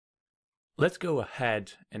Let's go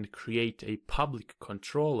ahead and create a public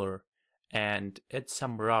controller and add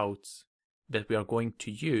some routes that we are going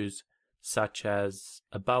to use, such as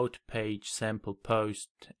about page, sample post,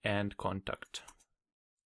 and contact.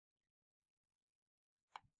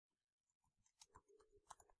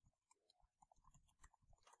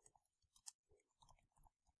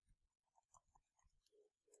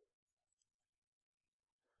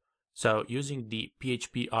 So using the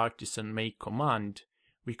PHP artisan make command,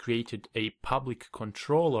 we created a public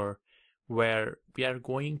controller where we are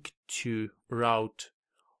going to route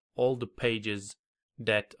all the pages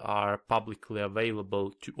that are publicly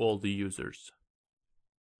available to all the users.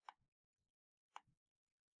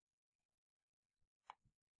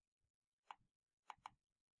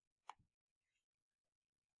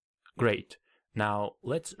 Great. Now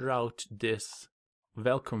let's route this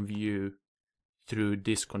welcome view through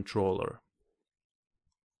this controller.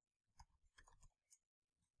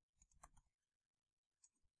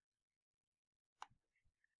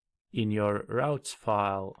 In your routes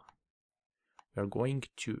file, we are going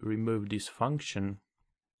to remove this function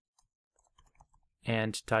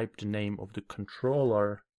and type the name of the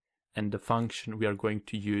controller and the function we are going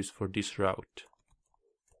to use for this route.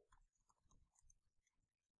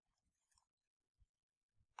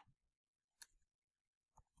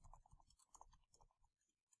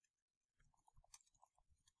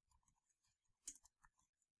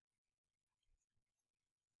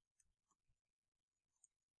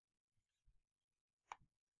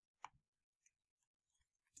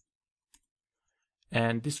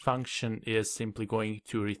 And this function is simply going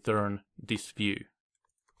to return this view.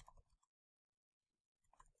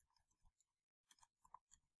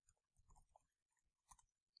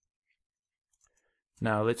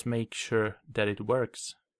 Now let's make sure that it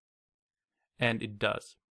works, and it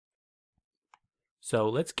does. So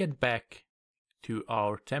let's get back to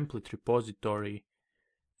our template repository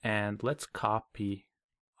and let's copy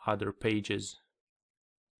other pages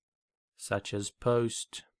such as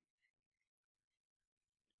post,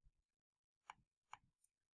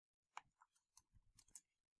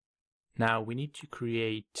 now we need to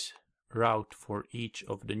create a route for each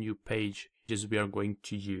of the new pages we are going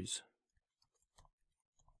to use.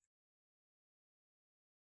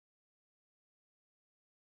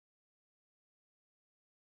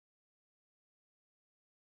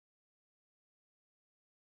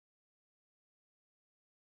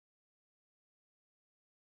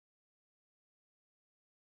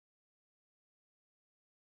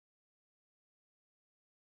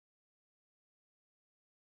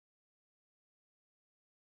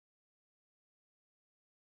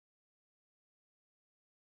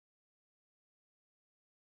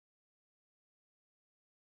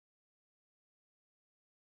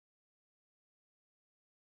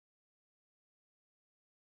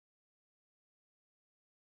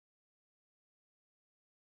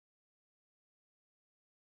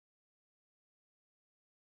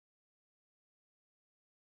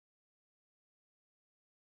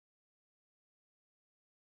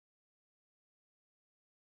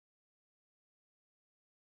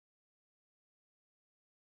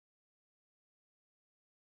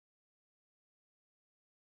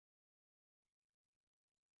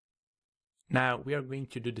 Now we are going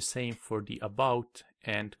to do the same for the about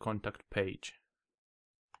and contact page.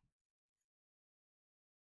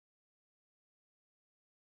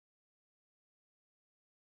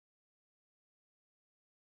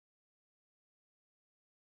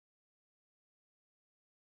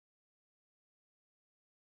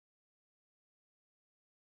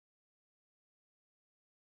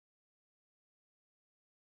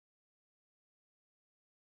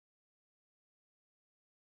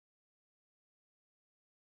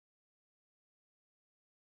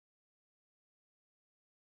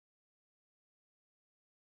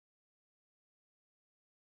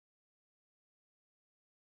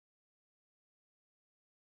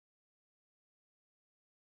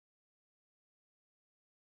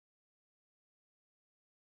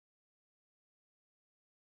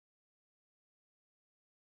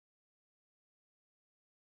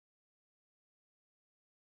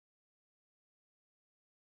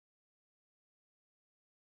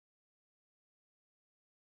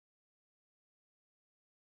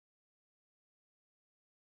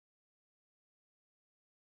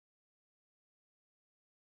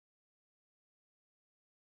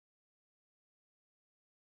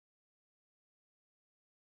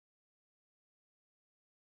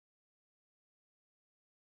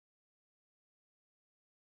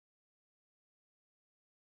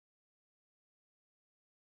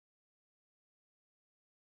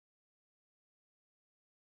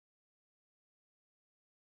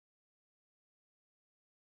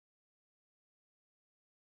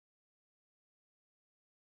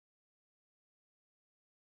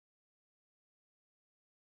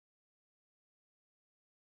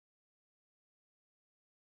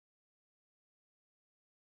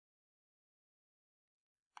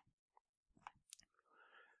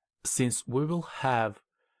 since we will have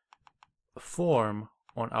a form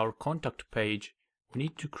on our contact page, we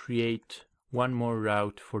need to create one more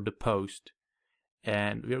route for the post,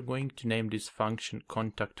 and we are going to name this function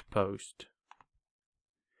contact post.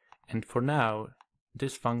 And for now,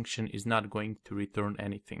 this function is not going to return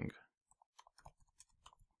anything.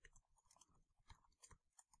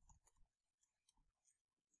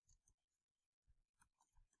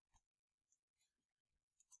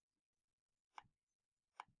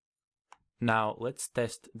 Now let's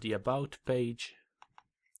test the about page.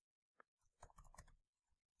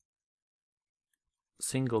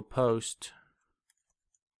 Single post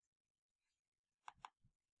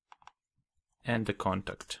and the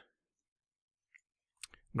contact.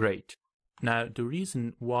 Great. Now the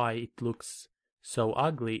reason why it looks so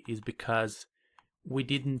ugly is because we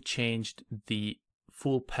didn't change the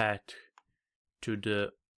full path to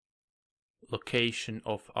the location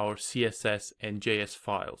of our CSS and JS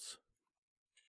files.